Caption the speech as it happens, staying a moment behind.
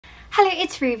Hello,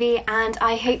 it's Ruby, and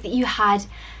I hope that you had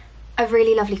a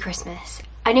really lovely Christmas.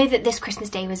 I know that this Christmas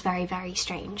day was very, very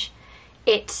strange.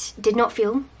 It did not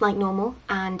feel like normal,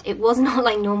 and it was not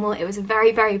like normal. It was a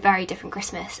very, very, very different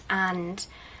Christmas, and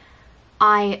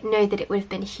I know that it would have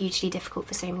been hugely difficult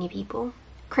for so many people.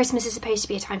 Christmas is supposed to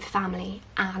be a time for family,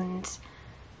 and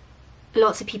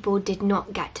lots of people did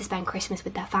not get to spend Christmas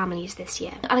with their families this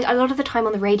year. And a lot of the time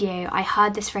on the radio, I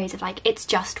heard this phrase of like, it's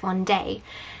just one day.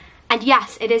 And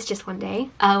yes, it is just one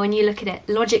day, when you look at it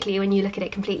logically, when you look at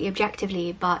it completely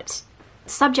objectively, but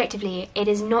subjectively, it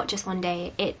is not just one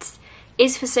day. It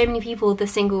is for so many people the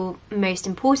single most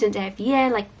important day of the year.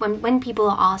 Like when people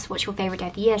are asked what's your favourite day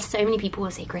of the year, so many people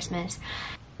will say Christmas.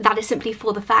 That is simply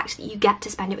for the fact that you get to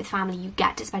spend it with family, you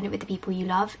get to spend it with the people you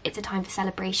love. It's a time for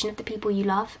celebration of the people you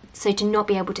love. So to not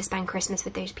be able to spend Christmas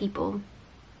with those people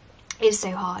is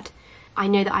so hard. I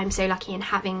know that I'm so lucky in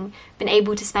having been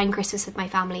able to spend Christmas with my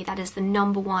family. That is the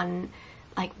number one,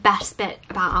 like, best bit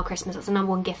about our Christmas. That's the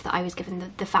number one gift that I was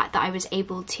given, the fact that I was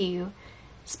able to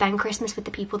spend Christmas with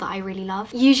the people that I really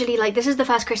love. Usually, like, this is the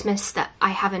first Christmas that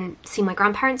I haven't seen my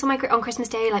grandparents on Christmas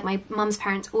Day. Like, my mum's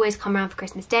parents always come around for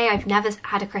Christmas Day. I've never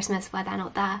had a Christmas where they're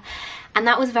not there. And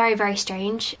that was very, very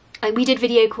strange. Like, we did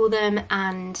video call them,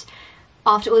 and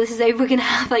after all this is over, we're gonna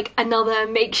have like another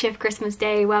makeshift Christmas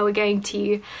day where we're going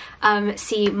to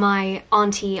see my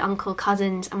auntie, uncle,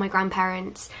 cousins and my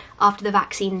grandparents after the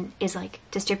vaccine is like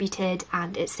distributed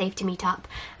and it's safe to meet up.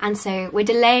 And so we're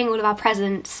delaying all of our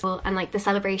presents and like the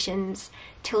celebrations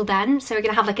till then. So we're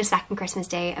gonna have like a second Christmas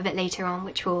day a bit later on,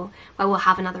 where we'll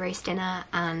have another roast dinner,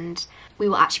 and we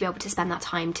will actually be able to spend that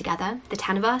time together, the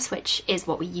 10 of us, which is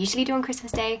what we usually do on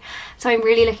Christmas Day. So I'm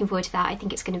really looking forward to that. I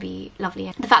think it's going to be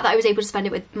lovely. The fact that I was able to spend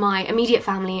it with my immediate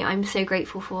family, I'm so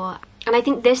grateful for. And I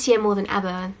think this year more than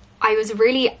ever, I was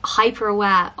really hyper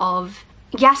aware of,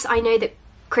 yes, I know that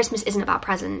Christmas isn't about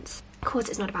presents. Of course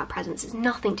it's not about presents. It's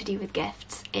nothing to do with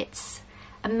gifts. It's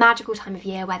a magical time of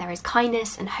year where there is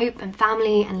kindness and hope and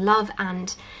family and love,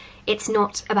 and it's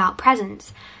not about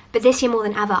presents. But this year more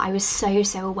than ever, I was so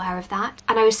aware of that,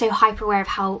 and I was so hyper aware of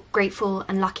how grateful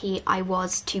and lucky I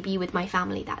was to be with my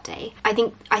family that day. I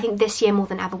think this year more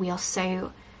than ever, we are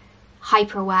so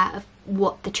hyper aware of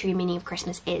what the true meaning of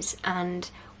Christmas is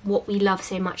and what we love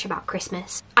so much about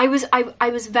Christmas. I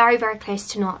was very, very close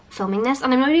to not filming this,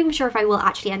 and I'm not even sure if I will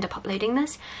actually end up uploading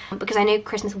this, because I know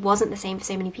Christmas wasn't the same for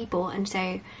so many people, and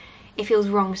so it feels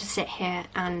wrong to sit here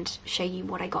and show you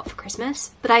what I got for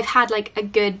Christmas. But I've had like a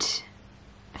good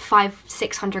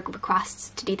 500-600 requests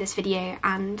to do this video,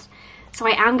 and so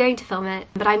I am going to film it,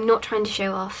 but I'm not trying to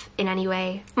show off in any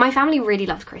way. My family really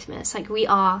loves Christmas. Like, we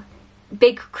are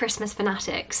big Christmas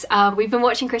fanatics. We've been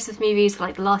watching Christmas movies for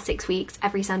like the last 6 weeks.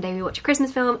 Every Sunday we watch a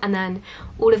Christmas film, and then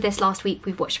all of this last week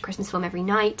we've watched a Christmas film every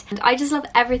night. And I just love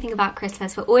everything about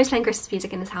Christmas. We're always playing Christmas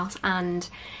music in this house, and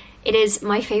it is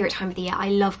my favourite time of the year. I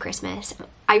love Christmas.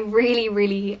 I really,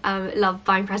 really love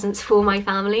buying presents for my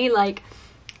family. Like,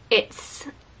 it's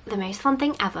the most fun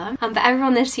thing ever. But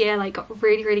everyone this year like got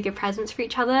really, really good presents for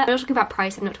each other. I'm not talking about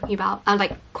price, I'm not talking about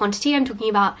like quantity, I'm talking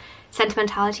about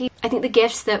sentimentality. I think the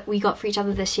gifts that we got for each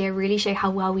other this year really show how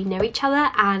well we know each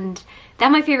other, and they're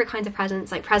my favourite kinds of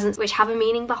presents, like presents which have a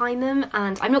meaning behind them.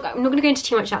 And I'm not going to go into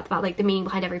too much depth about like the meaning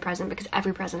behind every present, because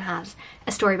every present has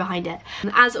a story behind it.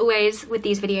 As always with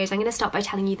these videos, I'm going to start by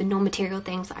telling you the non-material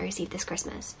things that I received this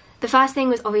Christmas. The first thing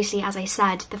was obviously, as I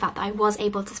said, the fact that I was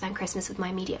able to spend Christmas with my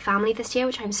immediate family this year,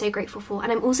 which I'm so grateful for.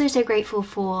 And I'm also so grateful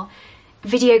for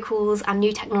video calls and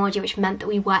new technology, which meant that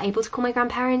we were able to call my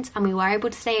grandparents and we were able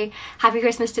to say Happy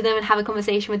Christmas to them and have a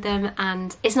conversation with them.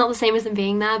 And it's not the same as them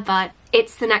being there, but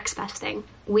it's the next best thing.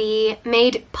 We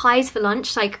made pies for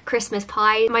lunch, like Christmas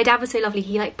pie. My dad was so lovely,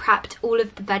 he like prepped all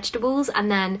of the vegetables,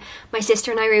 and then my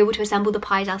sister and I were able to assemble the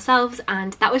pies ourselves,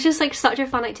 and that was just like such a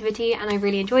fun activity, and I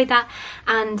really enjoyed that.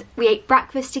 And we ate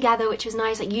breakfast together, which was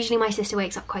nice. Like, usually my sister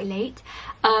wakes up quite late,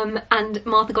 and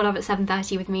Martha got up at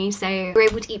 7:30 with me, so we were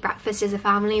able to eat breakfast as a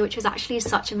family, which was actually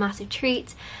such a massive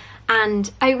treat.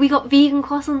 And we got vegan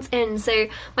croissants in, so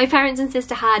my parents and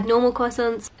sister had normal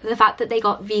croissants. The fact that they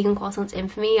got vegan croissants in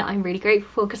for me, I'm really grateful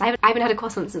for, because I haven't had a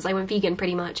croissant since I went vegan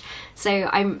pretty much. So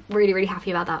I'm really, really happy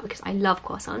about that, because I love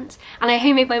croissants. And I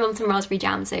homemade my mum some raspberry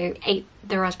jam, so ate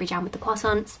the raspberry jam with the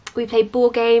croissants. We played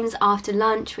board games after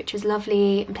lunch, which was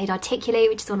lovely, and played Articulate,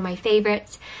 which is one of my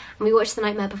favourites. And we watched The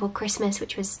Nightmare Before Christmas,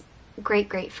 which was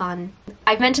great fun.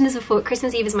 I've mentioned this before,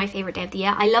 Christmas Eve is my favourite day of the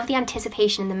year. I love the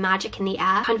anticipation and the magic in the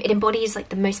air. Kind of, it embodies like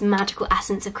the most magical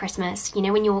essence of Christmas. You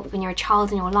know, when you're a child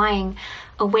and you're lying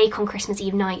awake on Christmas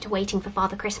Eve night waiting for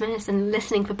Father Christmas and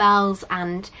listening for bells,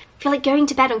 and I feel like going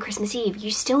to bed on Christmas Eve,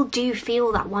 you still do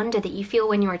feel that wonder that you feel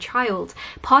when you're a child.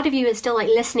 Part of you is still like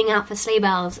listening out for sleigh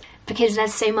bells because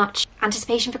there's so much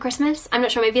anticipation for Christmas. I'm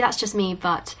not sure, maybe that's just me,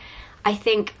 but I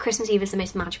think Christmas Eve is the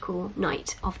most magical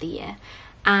night of the year.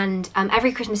 And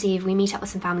every Christmas Eve we meet up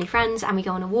with some family friends and we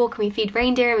go on a walk and we feed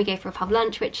reindeer and we go for a pub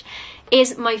lunch, which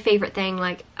is my favourite thing.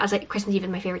 Like, as like Christmas Eve is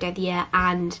my favourite day of the year,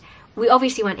 and we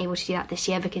obviously weren't able to do that this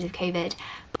year because of COVID.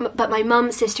 But my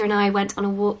mum, sister and I went on a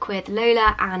walk with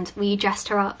Lola and we dressed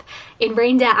her up in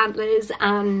reindeer antlers,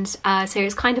 and so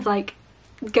it's kind of like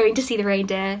going to see the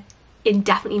reindeer in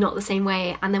definitely not the same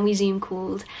way. And then we Zoom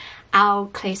called our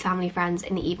close family friends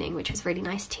in the evening, which was really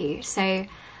nice too. So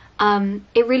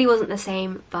it really wasn't the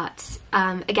same, but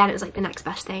again, it was like the next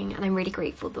best thing, and I'm really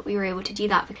grateful that we were able to do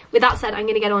that. With that said, I'm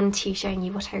going to get on to showing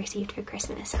you what I received for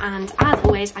Christmas, and as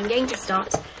always, I'm going to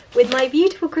start with my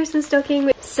beautiful Christmas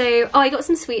stocking. So, I got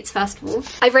some sweets first of all.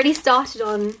 I've already started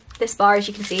on this bar, as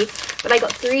you can see, but I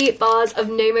got 3 bars of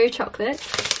Nomo chocolate,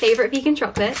 favourite vegan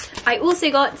chocolate. I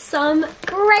also got some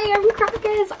graham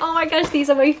crackers. Oh my gosh, these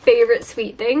are my favourite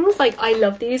sweet things. Like, I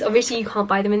love these. Obviously, you can't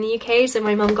buy them in the UK, so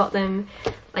my mum got them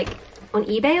like on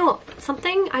eBay or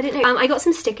something, I don't know. I got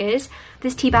some stickers,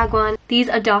 this tea bag one. These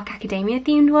are dark academia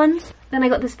themed ones. Then I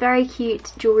got this very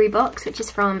cute jewellery box, which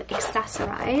is from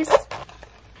Accessorize.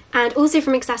 And also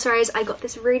from Accessorize, I got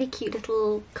this really cute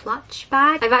little clutch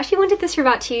bag. I've actually wanted this for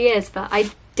about 2 years, but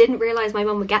I didn't realise my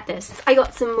mum would get this. I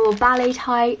got some more ballet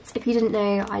tights. If you didn't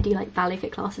know, I do like ballet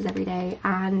fit classes every day,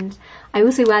 and I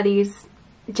also wear these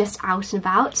just out and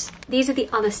about. These are the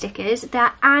other stickers.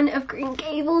 They're Anne of Green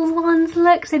Gables ones.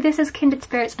 Look, so this is Kindred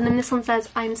Spirits, and then this one says,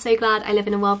 "I'm so glad I live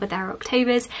in a world where there are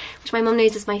Octobers," which my mum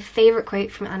knows is my favourite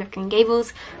quote from Anne of Green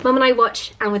Gables. Mum and I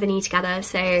watch Anne with an E together,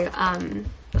 so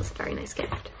that's a very nice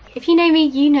gift. If you know me,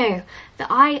 you know that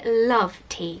I love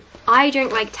tea. I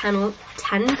drink like 10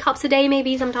 cups a day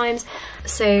maybe sometimes.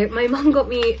 So my mum got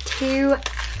me 2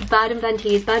 Bird and Blend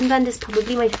teas. Bird and Blend is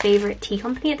probably my favourite tea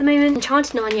company at the moment.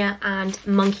 Enchanted Nanya and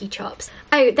Monkey Chops.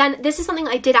 Oh, then this is something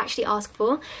I did actually ask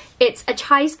for. It's a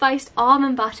chai spiced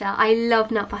almond butter. I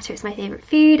love nut butter, it's my favourite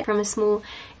food, from a small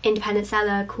independent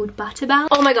seller called Butterbell.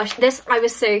 Oh my gosh, this I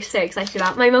was so excited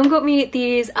about. My mum got me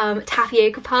these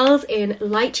tapioca pearls in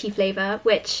lychee flavour,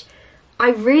 which I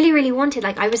really wanted.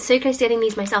 Like, I was so close to getting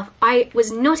these myself. I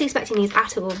was not expecting these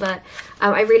at all, but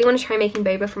I really want to try making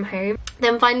boba from home.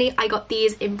 Then finally I got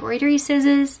these embroidery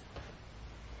scissors.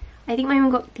 I think my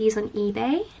mum got these on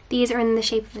eBay. These are in the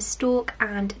shape of a stork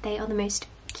and they are the most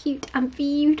cute and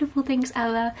beautiful things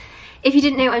ever. If you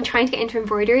didn't know, I'm trying to get into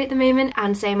embroidery at the moment,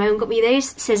 and so my mum got me those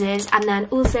scissors and then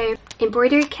also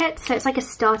embroidery kits. So it's like a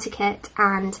starter kit,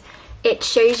 and it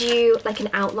shows you like an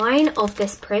outline of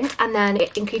this print, and then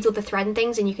it includes all the thread and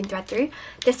things and you can thread through.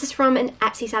 This is from an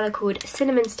Etsy seller called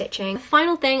Cinnamon Stitching. The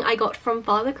final thing I got from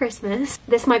Father Christmas,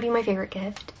 this might be my favourite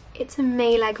gift. It's a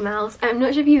Mayleg mouse. I'm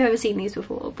not sure if you've ever seen these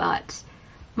before, but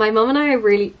my mum and I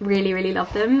really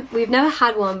love them. We've never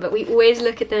had one, but we always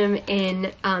look at them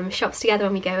in shops together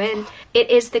when we go in.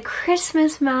 It is the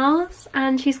Christmas mouse,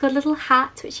 and she's got a little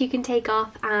hat which you can take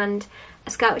off and a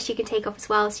skirt which you can take off as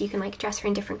well, so you can like dress her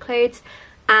in different clothes.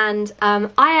 And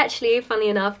I actually, funnily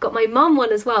enough, got my mum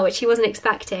one as well, which she wasn't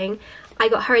expecting. I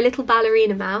got her a little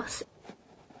ballerina mouse.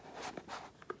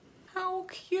 How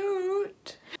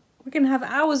cute! We're gonna have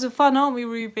hours of fun, aren't we,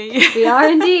 Ruby? We are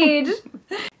indeed.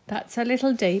 That's her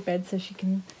little daybed, so she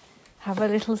can have a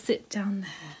little sit down there.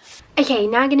 Okay,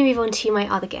 now I'm going to move on to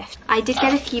my other gift. I did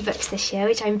get a few books this year,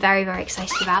 which I'm very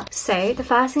excited about. So the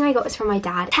first thing I got was from my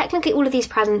dad. Technically all of these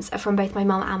presents are from both my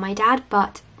mum and my dad,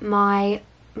 but my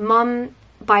mum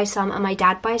buys some and my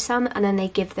dad buys some, and then they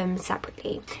give them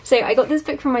separately. So I got this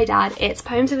book from my dad. It's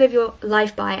Poems to Live Your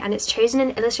Life By, and it's chosen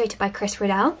and illustrated by Chris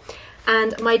Riddell.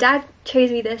 And my dad chose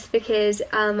me this because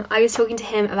I was talking to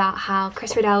him about how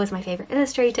Chris Riddell was my favourite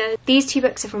illustrator. These 2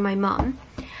 books are from my mum.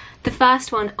 The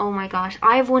first one, oh my gosh,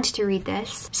 I've wanted to read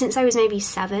this since I was maybe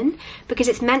 7 because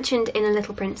it's mentioned in A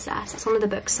Little Princess. It's one of the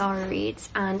books Sarah reads,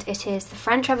 and it is The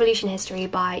French Revolution History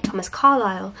by Thomas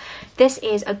Carlyle. This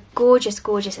is a gorgeous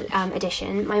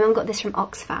edition. My mum got this from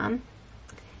Oxfam.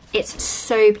 It's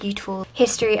so beautiful.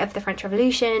 History of the French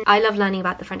Revolution. I love learning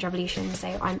about the French Revolution, so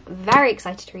I'm very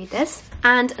excited to read this.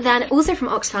 And then also from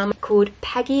Oxfam, called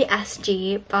Peggy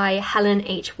S.G. by Helen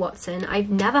H. Watson. I've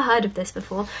never heard of this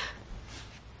before.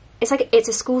 it's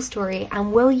a school story,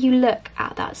 and will you look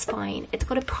at that spine? It's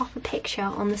got a proper picture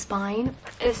on the spine.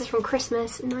 This is from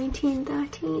Christmas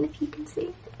 1913, if you can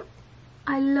see.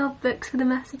 I love books with a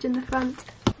message in the front.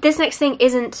 This next thing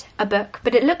isn't a book,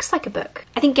 but it looks like a book.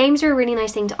 I think games are a really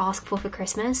nice thing to ask for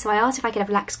Christmas, so I asked if I could have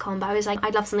lexicon, but I was like,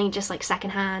 I'd love something just like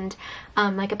secondhand,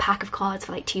 like a pack of cards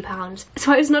for like £2.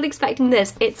 So I was not expecting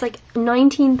this. It's like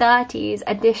 1930s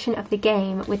edition of the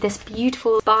game with this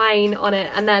beautiful spine on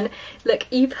it, and then look,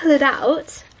 you pull it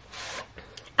out,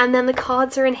 and then the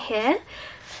cards are in here.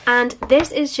 And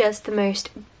this is just the most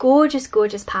gorgeous,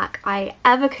 gorgeous pack I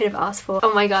ever could have asked for.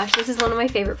 Oh my gosh, this is one of my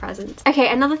favourite presents. Okay,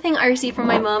 another thing I received from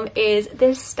my mum is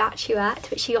this statuette,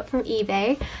 which she got from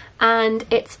eBay. And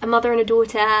it's a mother and a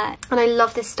daughter. And I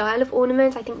love this style of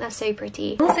ornament. I think they're so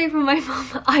pretty. Also from my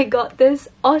mum, I got this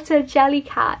otter jelly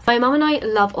cat. My mum and I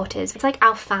love otters. It's like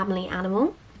our family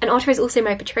animal. An otter is also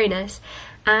my Patronus.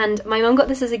 And my mum got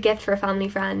this as a gift for a family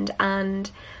friend.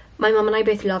 And my mum and I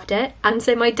both loved it, and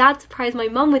so my dad surprised my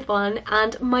mum with one,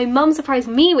 and my mum surprised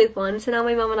me with one, so now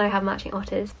my mum and I have matching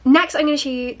otters. Next, I'm going to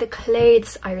show you the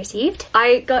clothes I received.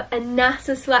 I got a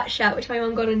NASA sweatshirt, which my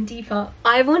mum got on Depop.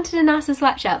 I wanted a NASA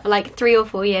sweatshirt for like 3 or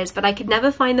 4 years, but I could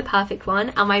never find the perfect one,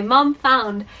 and my mum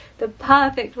found the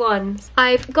perfect ones.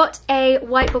 I've got a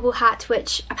white bobble hat,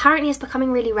 which apparently is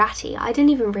becoming really ratty. I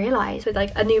didn't even realise, with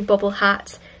like a new bobble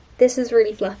hat. This is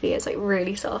really fluffy, it's like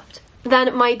really soft.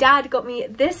 Then my dad got me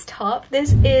this top.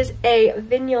 This is a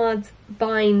Vineyards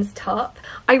Vines top.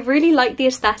 I really like the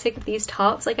aesthetic of these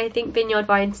tops. Like, I think Vineyard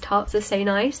Vines tops are so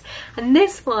nice. And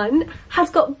this one has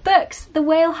got books. The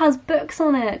whale has books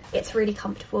on it. It's really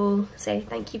comfortable, so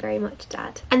thank you very much,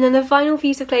 Dad. And then the final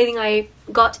piece of clothing I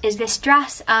got is this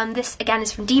dress. This again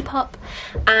is from Depop,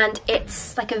 and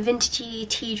it's like a vintagey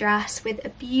tea dress with a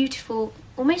beautiful,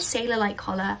 almost sailor-like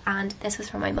collar, and this was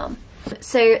from my mum.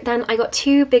 So then I got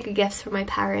 2 bigger gifts from my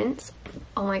parents.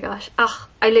 Oh my gosh,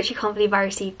 I literally can't believe I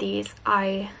received these.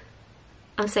 I'm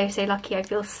so lucky. I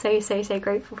feel so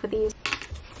grateful for these.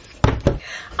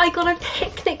 I got a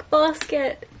picnic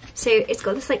basket. So it's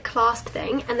got this like clasp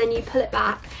thing, and then you pull it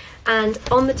back, and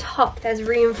on the top there's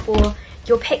room for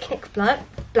your picnic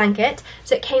blanket.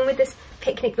 So it came with this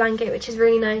picnic blanket, which is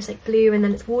really nice, like blue, and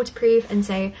then it's waterproof, and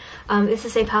so this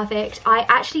is so perfect. I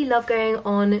actually love going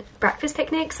on breakfast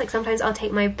picnics. Like, sometimes I'll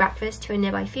take my breakfast to a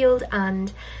nearby field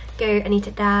and go and eat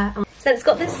it there. So it's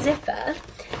got this zipper,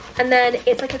 and then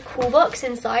it's like a cool box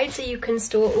inside, so you can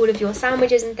store all of your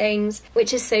sandwiches and things,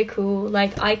 which is so cool.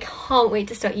 Like, I can't wait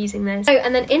to start using this. Oh,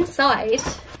 and then inside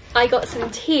I got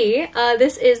some tea.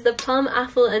 This is the plum,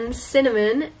 apple and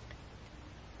cinnamon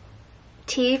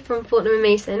tea from Fortnum &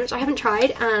 Mason, which I haven't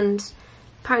tried, and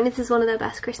apparently this is one of their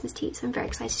best Christmas teas, so I'm very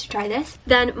excited to try this.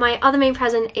 Then my other main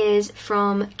present is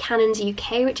from Canon's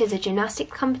UK, which is a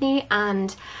gymnastics company,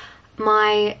 and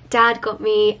my dad got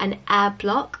me an air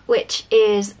block, which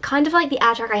is kind of like the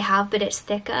air track I have, but it's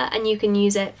thicker, and you can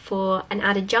use it for an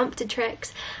added jump to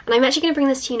tricks. And I'm actually going to bring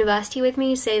this to university with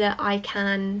me so that I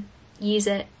can use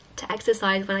it to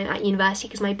exercise when I'm at university,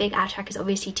 because my big air track is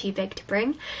obviously too big to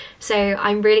bring. So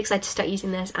I'm really excited to start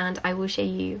using this, and I will show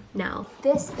you now.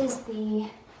 This is the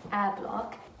air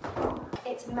block.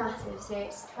 It's massive, so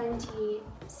it's 20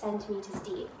 centimeters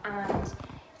deep, and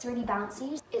it's really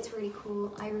bouncy. It's really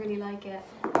cool. I really like it.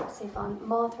 It's so fun.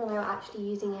 Martha and I were actually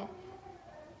using it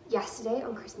yesterday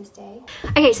on Christmas Day.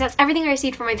 Okay, so that's everything I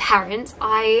received from my parents.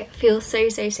 I feel so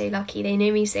lucky. They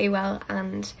know me so well,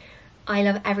 and I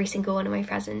love every single one of my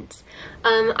presents.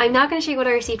 I'm now going to show you what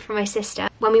I received from my sister.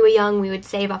 When we were young, we would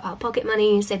save up our pocket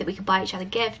money so that we could buy each other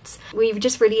gifts. We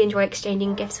just really enjoy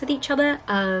exchanging gifts with each other.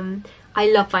 I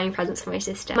love buying presents for my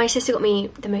sister. My sister got me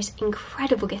the most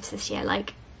incredible gifts this year.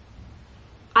 Like,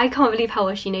 I can't believe how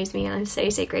well she knows me, and I'm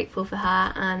so grateful for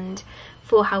her and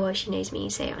for how well she knows me.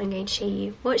 So I'm going to show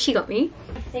you what she got me.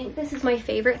 I think this is my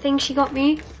favourite thing she got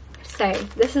me. So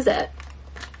this is it.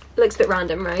 Looks a bit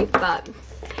random, right? But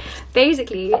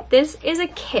basically, this is a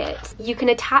kit. You can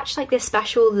attach like this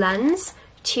special lens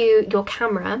to your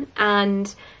camera,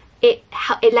 and it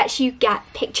lets you get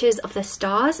pictures of the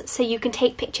stars. So you can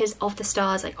take pictures of the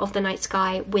stars, like of the night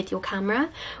sky, with your camera,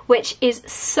 which is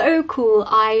so cool.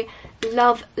 I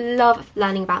love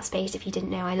learning about space. If you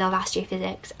didn't know, I love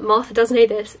astrophysics. Martha does know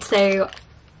this, so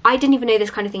I didn't even know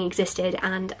this kind of thing existed,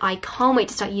 and I can't wait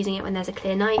to start using it when there's a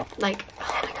clear night. Like,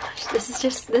 oh my gosh, this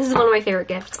is one of my favourite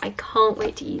gifts. I can't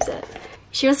wait to use it.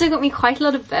 She also got me quite a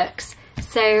lot of books.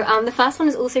 So the first one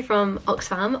is also from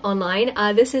Oxfam online.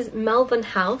 This is Melbourne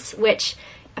House, which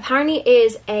apparently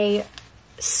is a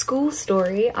school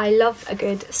story. I love a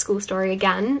good school story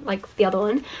again, like the other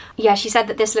one. Yeah, she said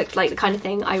that this looked like the kind of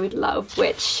thing I would love,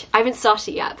 which I haven't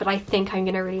started yet, but I think I'm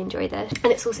gonna really enjoy this.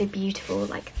 And it's also beautiful,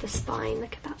 like the spine,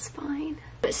 look at that spine.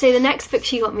 So the next book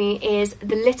she got me is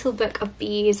The Little Book of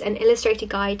Bees, an illustrated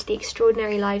guide to the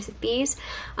extraordinary lives of bees.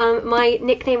 My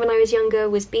nickname when I was younger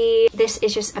was Bee. This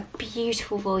is just a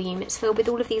beautiful volume. It's filled with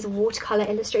all of these watercolour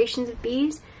illustrations of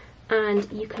bees,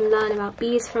 and you can learn about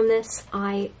bees from this.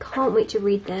 I can't wait to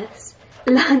read this.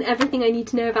 Learn everything I need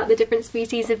to know about the different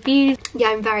species of bees. Yeah,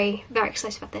 I'm very, very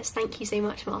excited about this. Thank you so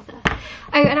much, Martha.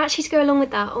 Oh, and actually to go along with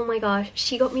that, oh my gosh,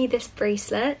 she got me this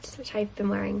bracelet, which I've been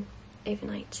wearing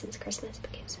overnight since Christmas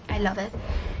because I love it.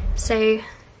 So if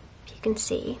you can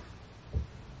see,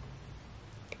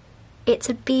 it's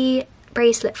a bee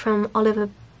bracelet from Oliver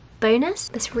Bonus,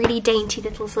 this really dainty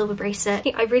little silver bracelet.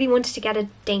 I really wanted to get a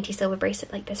dainty silver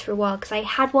bracelet like this for a while because I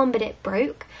had one but it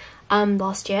broke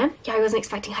last year. Yeah, I wasn't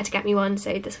expecting her to get me one,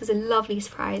 so this was a lovely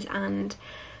surprise, and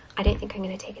I don't think I'm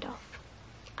going to take it off.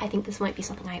 I think this might be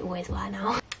something I always wear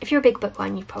now. If you're a big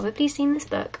bookworm, you've probably seen this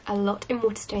book a lot in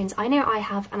Waterstones. I know I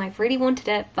have, and I've really wanted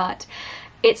it, but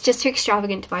it's just too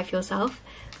extravagant to buy for yourself.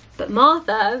 But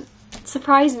Martha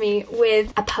surprised me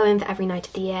with a poem for every night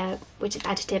of the year, which is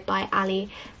edited by Ali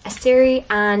Asiri,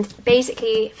 and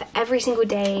basically for every single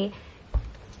day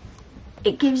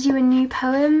it gives you a new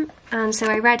poem. And so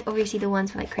I read obviously the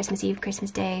ones for like Christmas Eve,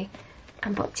 Christmas Day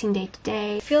and Boxing Day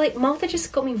today. I feel like Martha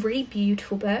just got me really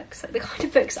beautiful books, like the kind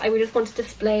of books I would just want to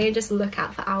display and just look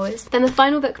at for hours. Then the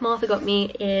final book Martha got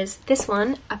me is this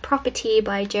one, A Property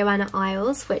by Joanna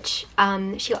Iles, which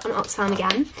she got on Oxfam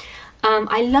again.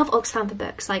 I love Oxfam for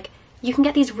books. Like, you can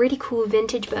get these really cool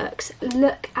vintage books.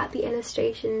 Look at the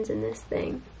illustrations in this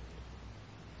thing.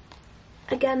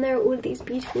 Again, there are all of these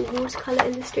beautiful watercolour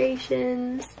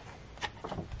illustrations,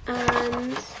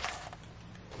 and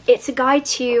it's a guide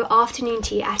to afternoon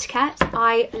tea etiquette.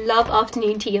 I love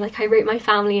afternoon tea. Like, I wrote my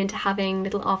family into having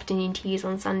little afternoon teas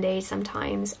on Sundays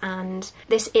sometimes, and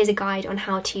this is a guide on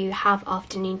how to have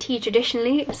afternoon tea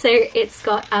traditionally. So it's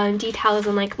got details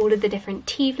on like all of the different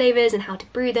tea flavours and how to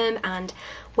brew them and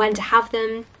when to have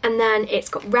them. And then it's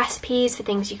got recipes for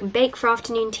things you can bake for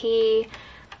afternoon tea.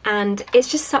 And it's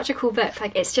just such a cool book.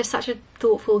 Like, it's just such a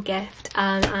thoughtful gift.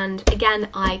 And again,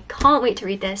 I can't wait to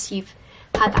read this. You've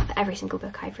had that for every single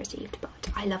book I've received, but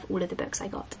I love all of the books I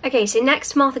got. Okay, so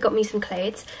next Martha got me some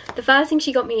clothes. The first thing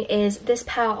she got me is this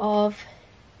pair of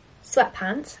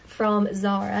sweatpants from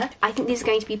Zara. I think these are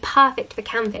going to be perfect for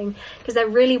camping because they're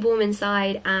really warm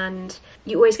inside and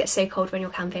you always get so cold when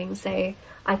you're camping, so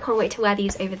I can't wait to wear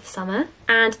these over the summer.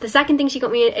 And the second thing she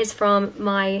got me is from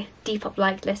my Depop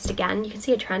liked list again. You can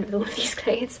see a trend with all of these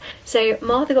clothes. So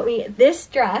Martha got me this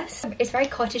dress. It's very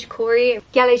cottagecore,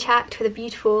 yellow checked with a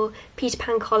beautiful Peter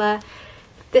Pan collar.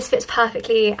 This fits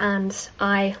perfectly and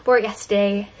I wore it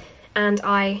yesterday and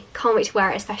I can't wait to wear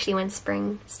it, especially when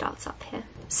spring starts up here.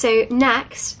 So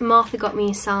next, Martha got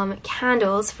me some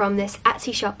candles from this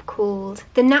Etsy shop called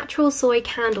The Natural Soy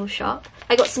Candle Shop.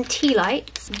 I got some tea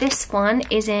lights. This one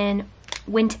is in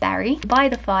Winterberry, By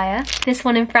the Fire. This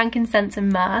one in Frankincense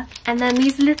and Myrrh. And then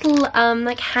these little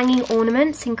like hanging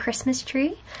ornaments in Christmas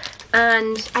tree.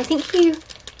 And I think you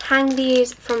hang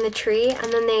these from the tree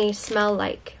and then they smell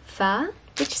like fir,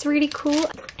 which is really cool.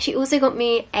 She also got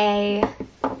me a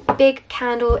big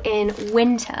candle in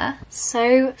winter.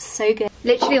 So good.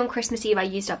 Literally on Christmas Eve I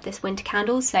used up this winter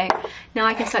candle, so now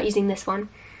I can start using this one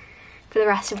for the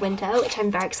rest of winter, which I'm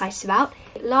very excited about.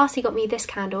 Lastly got me this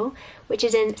candle, which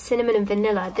is in cinnamon and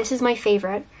vanilla. This is my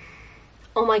favourite.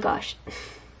 Oh my gosh.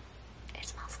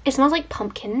 It smells like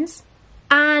pumpkins.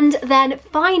 And then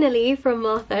finally from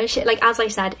Martha, like as I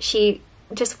said, she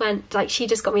just got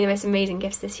me the most amazing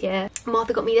gifts this year.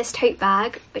 Martha got me this tote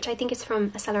bag, which I think is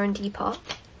from a seller on Depop.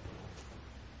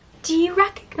 Do you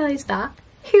recognise that?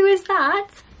 Who is that?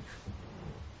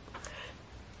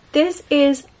 This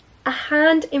is a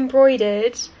hand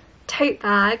embroidered tote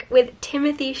bag with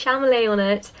Timothy Chalamet on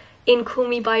it in Call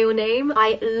Me By Your Name.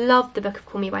 I love the book of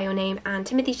Call Me By Your Name and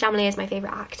Timothy Chalamet is my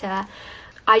favourite actor.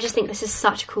 I just think this is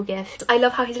such a cool gift. I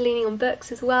love how he's leaning on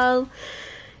books as well.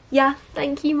 Yeah,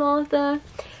 thank you, Martha.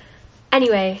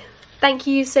 Anyway, thank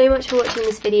you so much for watching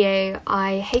this video.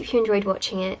 I hope you enjoyed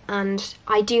watching it and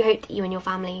I do hope that you and your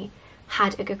family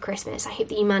had a good Christmas. I hope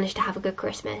that you managed to have a good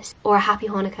Christmas or a happy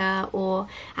Hanukkah or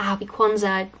a happy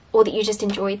Kwanzaa, or that you just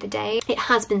enjoyed the day. It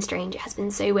has been strange, it has been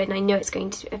so weird, and I know it's going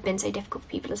to have been so difficult for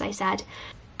people, as I said,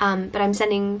 but I'm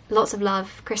sending lots of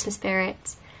love, Christmas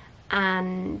spirit,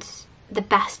 and the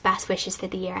best wishes for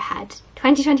the year ahead.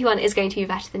 2021 is going to be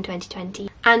better than 2020.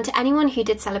 And to anyone who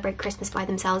did celebrate Christmas by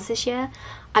themselves this year,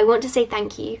 I want to say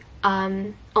thank you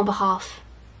on behalf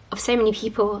of so many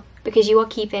people, because you're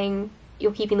keeping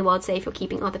the world safe, you're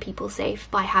keeping other people safe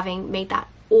by having made that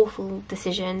awful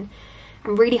decision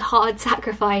and really hard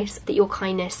sacrifice, that your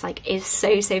kindness like is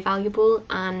so valuable,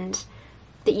 and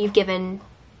that you've given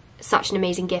such an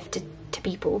amazing gift to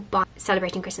people by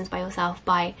celebrating Christmas by yourself,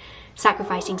 by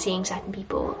sacrificing seeing certain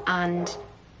people, and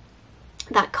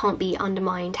that can't be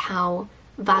undermined how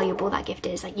valuable that gift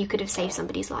is. Like, you could have saved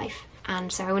somebody's life,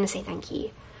 and so I want to say thank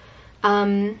you.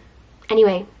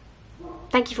 Anyway,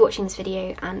 thank you for watching this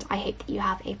video, and I hope that you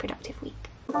have a productive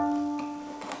week.